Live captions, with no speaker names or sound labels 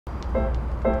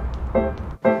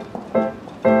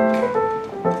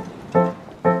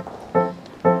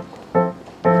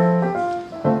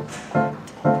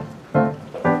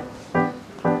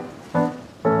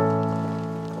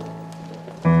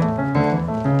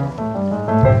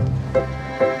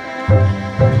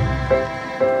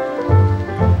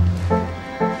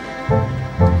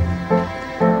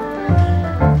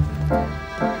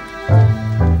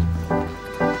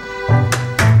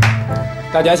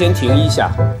大家先停一下，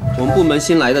我们部门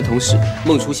新来的同事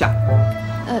孟初夏。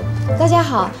大家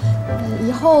好，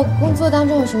以后工作当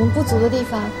中有什么不足的地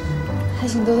方，还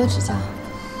请多多指教。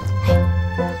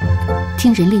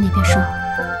听人力那边说，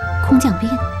空降兵，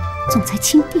总裁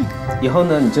钦定。以后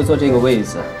呢，你就坐这个位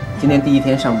子。今天第一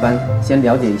天上班，先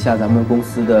了解一下咱们公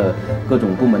司的各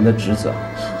种部门的职责。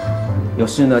有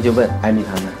事呢就问艾米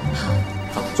他们。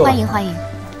好，坐。欢迎欢迎。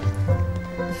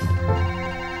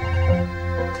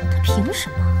他凭什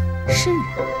么？是啊。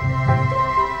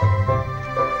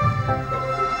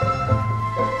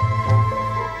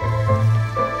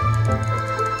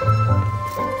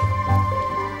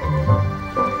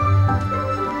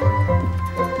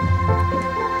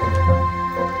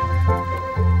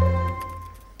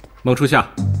孟初夏，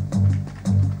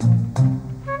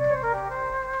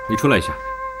你出来一下。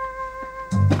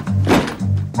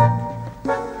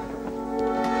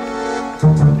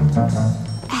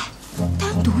哎，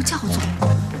单独叫总，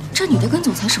这女的跟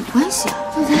总裁什么关系啊？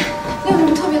总裁，你有什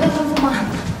么特别的吩咐吗？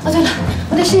哦，对了，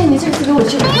我得谢谢你这次给我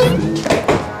治疗。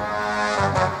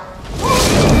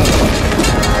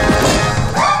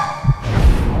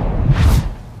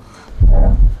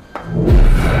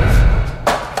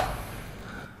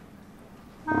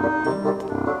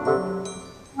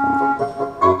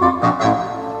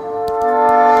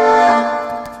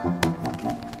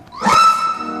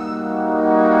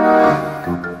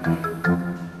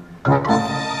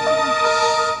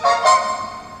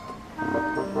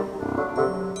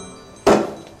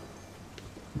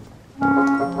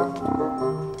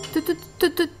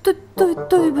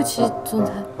对不起，总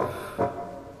裁。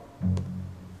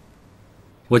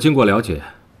我经过了解，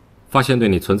发现对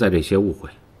你存在着一些误会。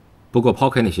不过抛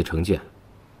开那些成见，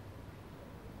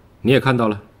你也看到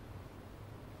了，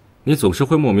你总是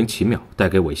会莫名其妙带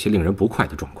给我一些令人不快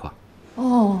的状况。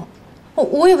哦，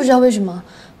我也不知道为什么，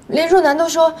连若楠都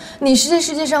说你是这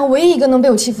世界上唯一一个能被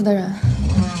我欺负的人。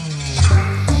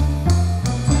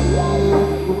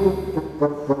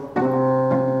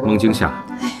孟惊夏。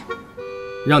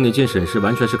让你进审视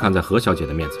完全是看在何小姐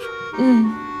的面子上。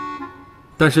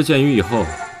但是鉴于以后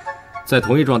在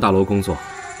同一幢大楼工作，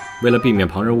为了避免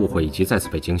旁人误会以及再次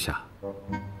被惊吓，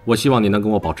我希望你能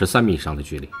跟我保持3米以上的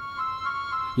距离。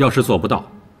要是做不到，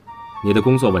你的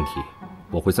工作问题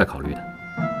我会再考虑的。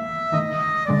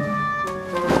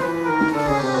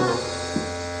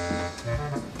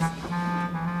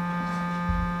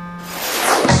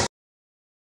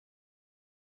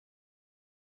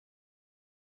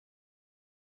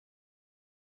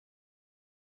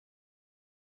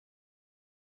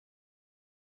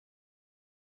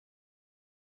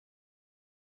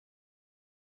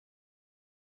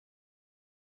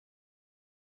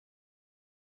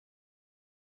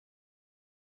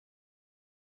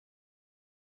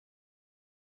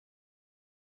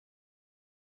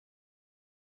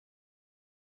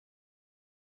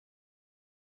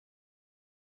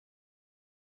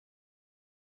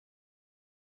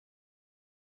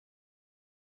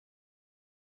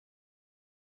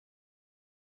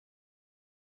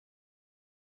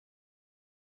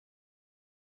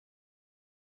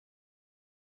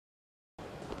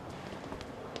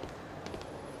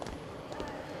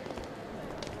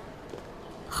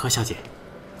何小姐，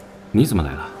你怎么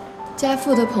来了？家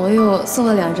父的朋友送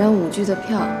了2张舞剧的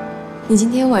票，你今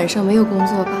天晚上没有工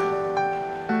作吧？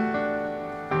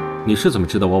你是怎么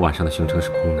知道我晚上的行程是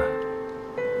空的？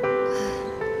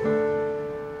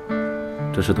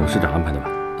这是董事长安排的吧？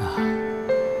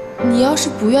你要是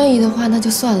不愿意的话，那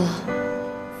就算了。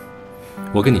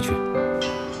我跟你去。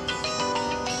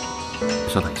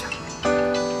稍等一下。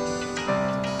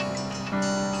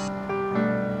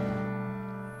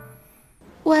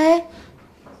喂，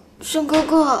沈哥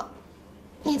哥，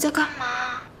你在干嘛？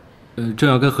正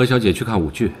要跟何小姐去看舞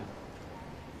剧。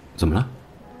怎么了？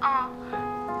哦，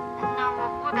那我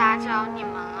不打搅你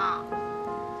们了。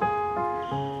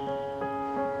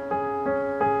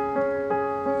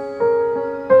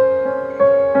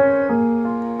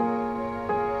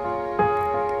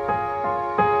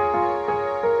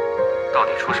到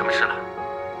底出什么事了？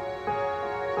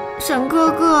沈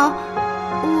哥哥，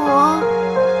我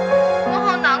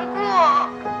好难过。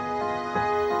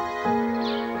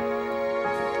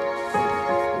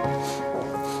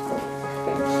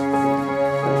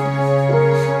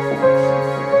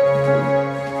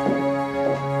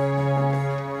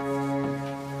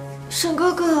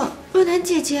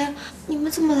姐，你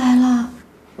们怎么来了？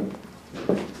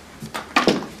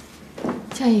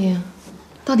佳颖，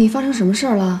到底发生什么事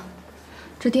儿了？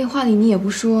这电话里你也不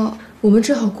说，我们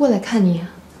只好过来看你。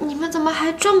你们怎么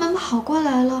还专门跑过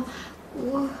来了？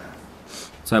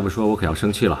再不说我可要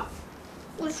生气了。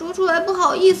我说出来不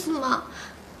好意思吗？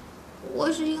我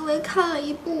是因为看了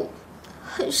一部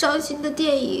很伤心的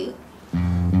电影。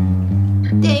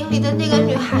电影里的那个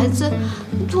女孩子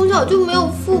从小就没有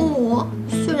父母，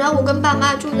虽然我跟爸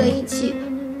妈住在一起，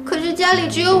可是家里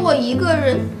只有我一个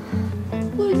人。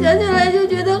我想起来就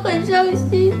觉得很伤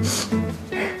心。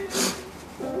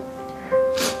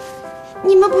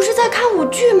你们不是在看舞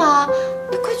剧吗？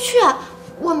快去啊，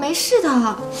我没事的。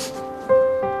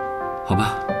好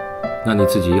吧，那你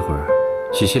自己一会儿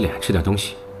洗洗脸，吃点东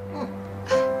西。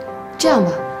这样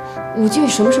吧，舞剧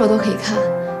什么时候都可以看，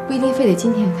不一定非得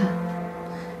今天看。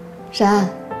闪，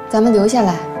咱们留下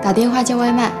来打电话叫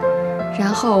外卖，然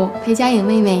后陪佳颖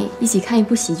妹妹一起看一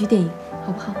部喜剧电影，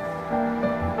好不好？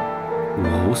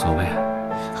我无所谓。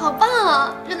好棒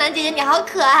哦，若楠姐姐你好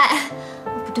可爱。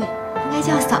不对，应该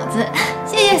叫嫂子。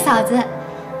谢谢嫂子。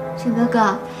陈哥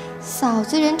哥，嫂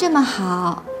子人这么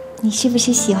好，你是不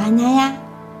是喜欢她呀？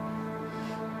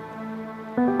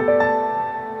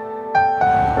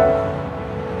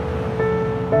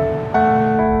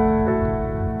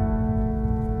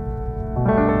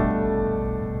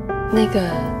那个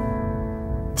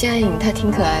佳颖她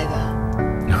挺可爱的，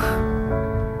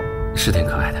是挺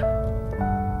可爱的。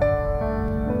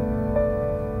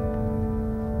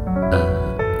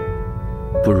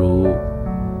不如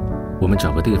我们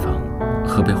找个地方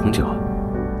喝杯红酒。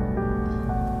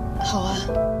好啊。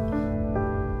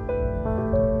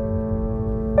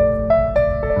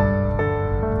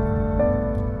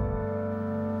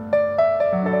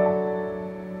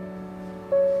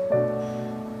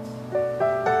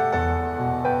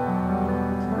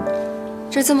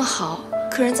这这么好，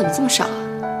客人怎么这么少啊？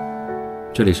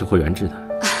这里是会员制的。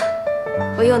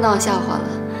我又闹笑话了。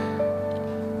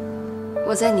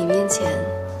我在你面前，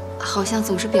好像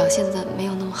总是表现得没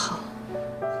有那么好。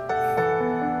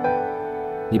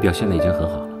你表现得已经很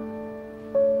好了，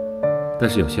但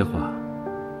是有些话，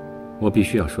我必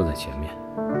须要说在前面。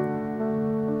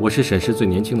我是沈氏最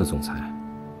年轻的总裁。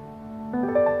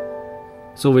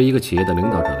作为一个企业的领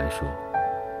导者来说，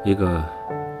一个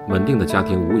稳定的家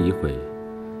庭无疑会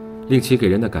令其给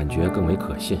人的感觉更为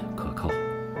可信可靠。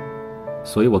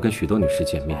所以我跟许多女士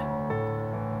见面，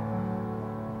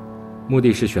目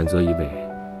的是选择一位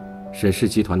沈氏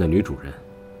集团的女主人。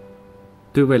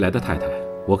对未来的太太，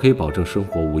我可以保证生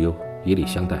活无忧，以礼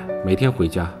相待，每天回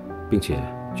家，并且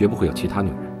绝不会有其他女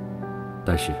人。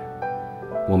但是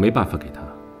我没办法给她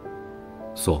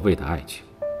所谓的爱情。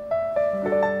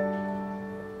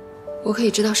我可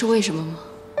以知道是为什么吗？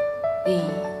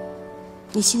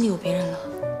你心里有别人了？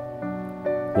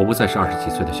我不再是20几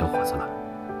岁的小伙子了。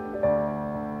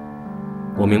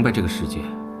我明白这个世界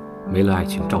没了爱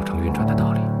情照常运转的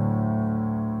道理。